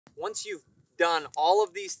Once you've done all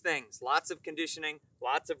of these things, lots of conditioning,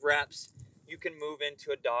 lots of reps, you can move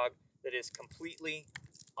into a dog that is completely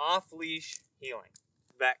off-leash heeling.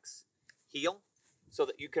 Vex, heel, so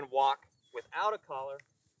that you can walk without a collar,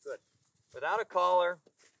 good, without a collar,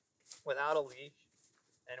 without a leash,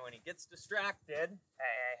 and when he gets distracted,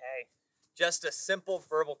 hey, just a simple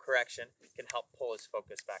verbal correction can help pull his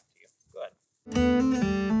focus back to you. Good.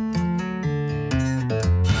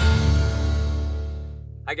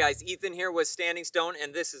 Hi guys, Ethan here with Standing Stone,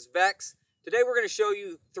 and this is Vex. Today we're going to show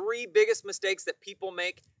you 3 biggest mistakes that people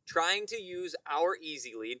make trying to use our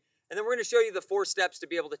EasyLead, and then we're going to show you the 4 steps to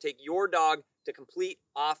be able to take your dog to complete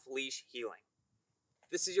off-leash heeling. If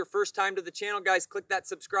this is your first time to the channel, guys, click that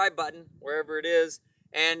subscribe button wherever it is,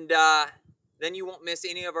 and then you won't miss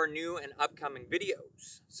any of our new and upcoming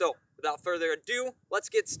videos. So without further ado, let's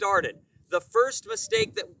get started. The first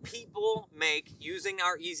mistake that people make using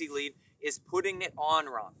our EasyLead is putting it on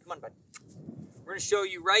wrong. Come on, bud. We're going to show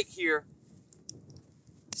you right here.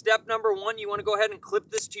 Step number 1, you want to go ahead and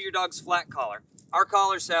clip this to your dog's flat collar. Our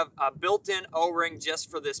collars have a built-in O-ring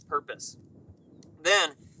just for this purpose.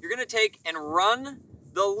 Then you're going to take and run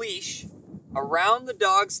the leash around the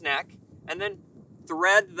dog's neck and then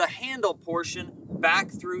thread the handle portion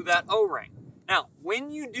back through that O-ring. Now,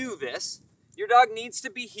 when you do this, your dog needs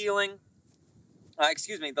to be heeling,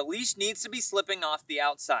 the leash needs to be slipping off the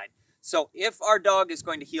outside. So if our dog is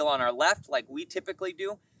going to heel on our left, like we typically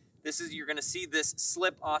do, you're going to see this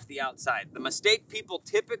slip off the outside. The mistake people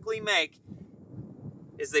typically make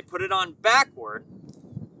is they put it on backward,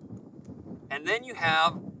 and then you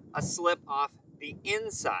have a slip off the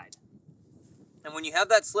inside. And when you have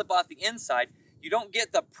that slip off the inside, you don't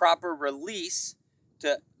get the proper release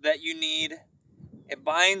that you need. It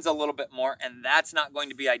binds a little bit more, and that's not going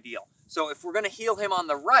to be ideal. So if we're going to heel him on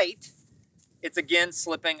the right, it's again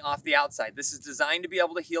slipping off the outside. This is designed to be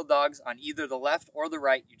able to heel dogs on either the left or the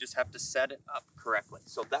right. You just have to set it up correctly.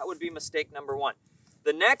 So that would be mistake number 1.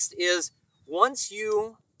 The next is once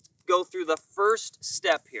you go through the first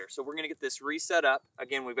step here. So we're going to get this reset up.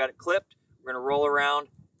 Again, we've got it clipped. We're going to roll around,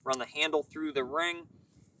 run the handle through the ring,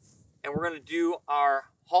 and we're going to do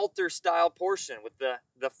our halter style portion with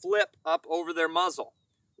the flip up over their muzzle.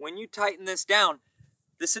 When you tighten this down,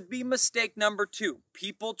 this would be mistake number 2.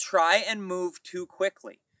 People try and move too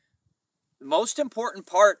quickly. The most important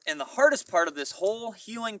part and the hardest part of this whole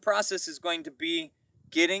heeling process is going to be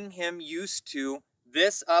getting him used to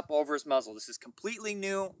this up over his muzzle. This is completely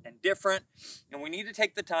new and different, and we need to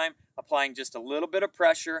take the time applying just a little bit of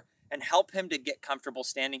pressure and help him to get comfortable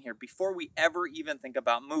standing here before we ever even think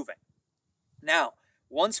about moving. Now,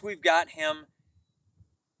 once we've got him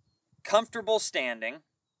comfortable standing,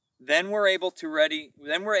 then we're able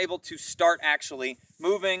to start actually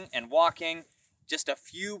moving and walking just a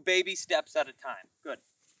few baby steps at a time. Good.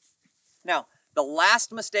 Now, the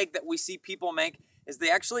last mistake that we see people make is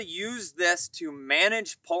they actually use this to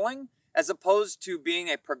manage pulling as opposed to being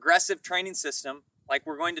a progressive training system, like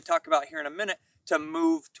we're going to talk about here in a minute, to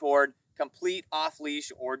move toward complete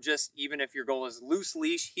off-leash, or just even if your goal is loose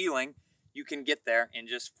leash heeling, you can get there in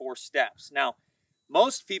just 4 steps. Now,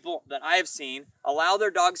 most people that I have seen allow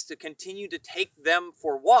their dogs to continue to take them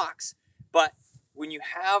for walks, but when you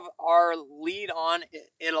have our lead on,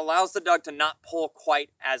 it allows the dog to not pull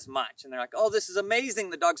quite as much. And they're like, oh, this is amazing.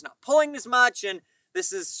 The dog's not pulling as much, and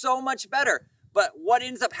this is so much better. But what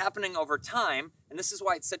ends up happening over time, and this is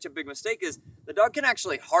why it's such a big mistake, is the dog can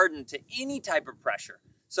actually harden to any type of pressure.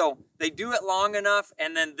 So they do it long enough,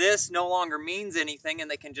 and then this no longer means anything, and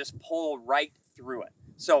they can just pull right through it.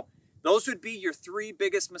 So those would be your 3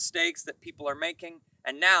 biggest mistakes that people are making.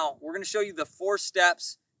 And now we're going to show you the 4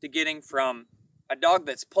 steps to getting from a dog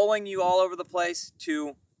that's pulling you all over the place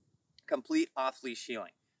to complete off-leash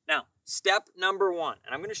heeling. Now, step number 1,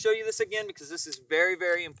 and I'm going to show you this again because this is very,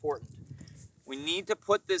 very important. We need to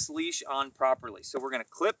put this leash on properly. So we're going to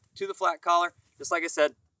clip to the flat collar. Just like I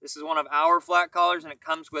said, this is one of our flat collars, and it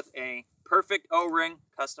comes with a perfect O-ring,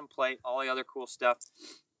 custom plate, all the other cool stuff.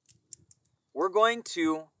 We're going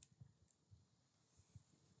to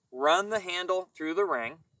run the handle through the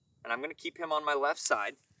ring, and I'm going to keep him on my left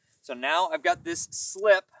side. So now I've got this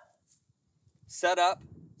slip set up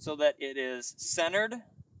so that it is centered.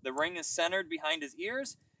 The ring is centered behind his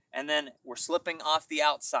ears, and then we're slipping off the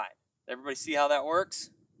outside. Everybody see how that works?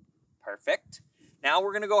 Perfect. Now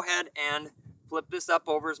we're going to go ahead and flip this up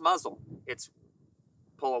over his muzzle.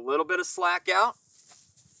 Pull a little bit of slack out,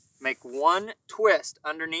 make 1 twist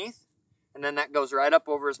underneath, and then that goes right up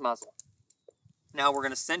over his muzzle. Now we're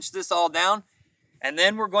going to cinch this all down, and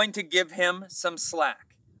then we're going to give him some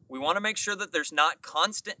slack. we want to make sure that there's not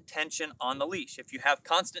constant tension on the leash. If you have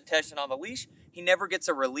constant tension on the leash, he never gets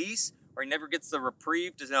a release, or he never gets the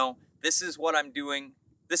reprieve to know, this is what I'm doing,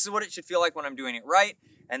 this is what it should feel like when I'm doing it right,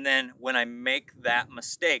 and then when I make that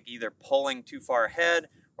mistake, either pulling too far ahead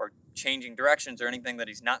or changing directions or anything that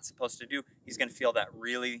he's not supposed to do, he's going to feel that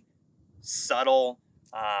really subtle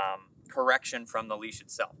correction from the leash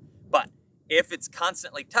itself. But if it's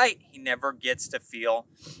constantly tight, he never gets to feel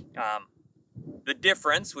the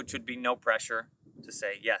difference, which would be no pressure to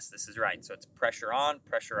say, yes, this is right. So it's pressure on,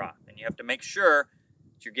 pressure off. And you have to make sure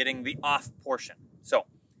that you're getting the off portion. So,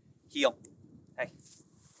 heel. Hey,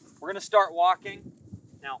 we're going to start walking.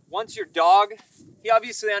 Now, once your dog, he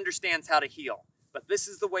obviously understands how to heel, but this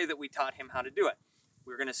is the way that we taught him how to do it.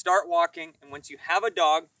 We're going to start walking, and once you have a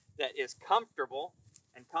dog that is comfortable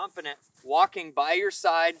and confident walking by your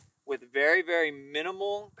side with very, very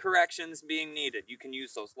minimal corrections being needed. You can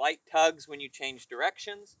use those light tugs when you change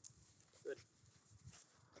directions. Good.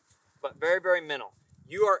 But very, very minimal.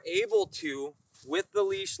 You are able to, with the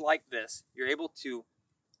leash like this, you're able to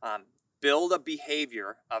build a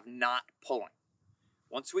behavior of not pulling.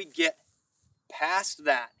 Once we get past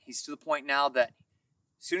that, he's to the point now that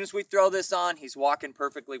as soon as we throw this on, he's walking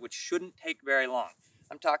perfectly, which shouldn't take very long.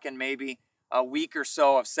 I'm talking maybe a week or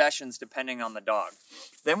so of sessions depending on the dog.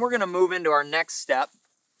 Then we're going to move into our next step,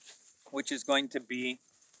 which is going to be,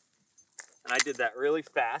 and I did that really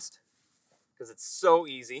fast because it's so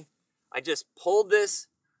easy. I just pulled this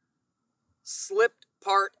slipped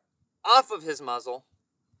part off of his muzzle,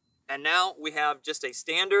 and now we have just a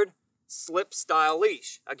standard slip style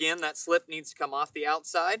leash. Again, that slip needs to come off the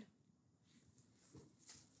outside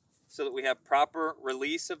so that we have proper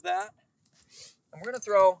release of that. And we're going to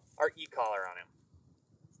throw our e-collar on him.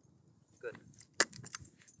 Good.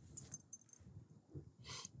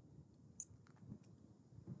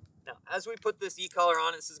 Now, as we put this e-collar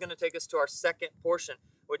on, this is going to take us to our second portion,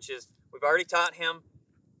 which is, we've already taught him,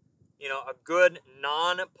 you know, a good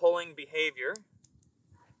non-pulling behavior.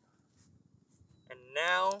 And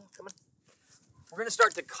now, come on, we're going to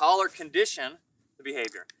start to collar condition the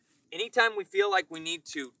behavior. Anytime we feel like we need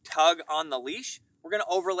to tug on the leash, we're going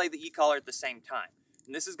to overlay the e-collar at the same time.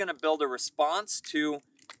 And this is going to build a response to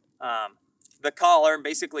the collar and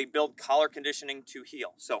basically build collar conditioning to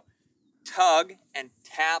heel. So tug and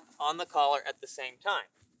tap on the collar at the same time.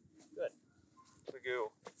 Good. We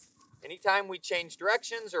go. Anytime we change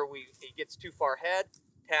directions or he gets too far ahead,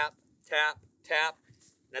 tap, tap, tap.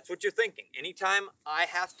 And that's what you're thinking. Anytime I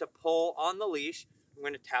have to pull on the leash, I'm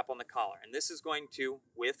going to tap on the collar. And this is going to,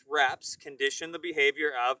 with reps, condition the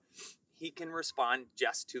behavior of he can respond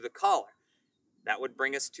just to the collar. That would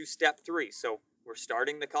bring us to step 3. So we're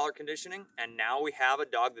starting the collar conditioning, and now we have a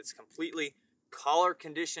dog that's completely collar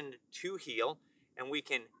conditioned to heel, and we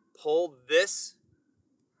can pull this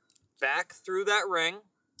back through that ring.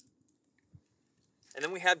 And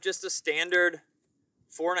then we have just a standard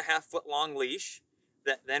 4.5 foot long leash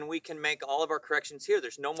that then we can make all of our corrections here.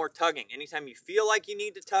 There's no more tugging. Anytime you feel like you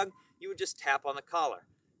need to tug, you would just tap on the collar.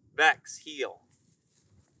 Vex, heel.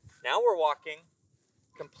 Now we're walking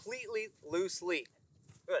completely loose lead.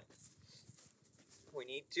 Good. We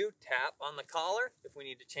need to tap on the collar if we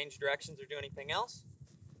need to change directions or do anything else.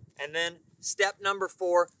 And then step number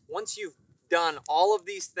 4, once you've done all of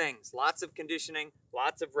these things, lots of conditioning,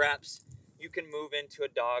 lots of reps, you can move into a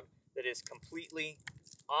dog that is completely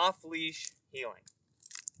off-leash heeling.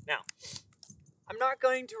 Now, I'm not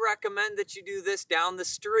going to recommend that you do this down the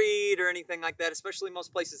street or anything like that, especially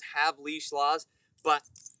most places have leash laws, but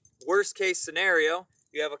worst case scenario,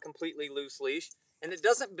 you have a completely loose leash, and it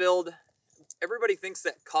doesn't build, everybody thinks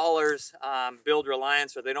that collars build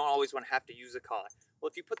reliance, or they don't always want to have to use a collar. Well,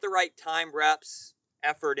 if you put the right time, reps,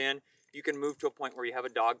 effort in, you can move to a point where you have a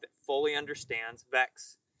dog that fully understands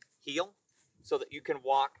vex, heel, so that you can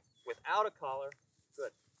walk without a collar,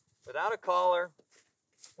 good, without a collar,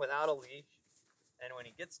 without a leash, and when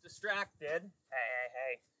he gets distracted,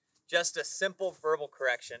 hey, just a simple verbal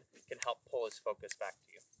correction can help pull his focus back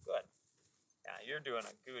to you. Good. Yeah, you're doing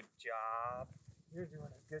a good job. You're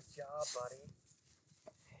doing a good job, buddy.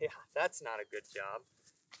 Yeah, that's not a good job.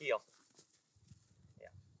 Heel. Yeah,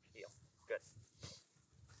 heel. Good.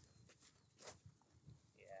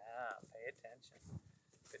 Yeah, pay attention.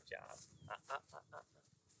 Good job.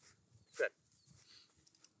 Good.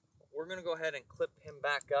 We're going to go ahead and clip him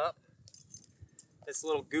back up. This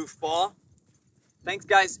little goofball. Thanks,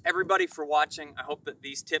 guys, everybody, for watching. I hope that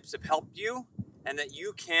these tips have helped you and that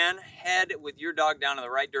you can head with your dog down in the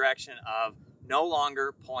right direction of no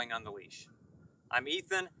longer pulling on the leash. I'm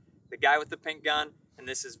Ethan, the guy with the pink gun, and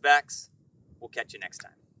this is Vex. We'll catch you next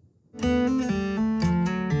time.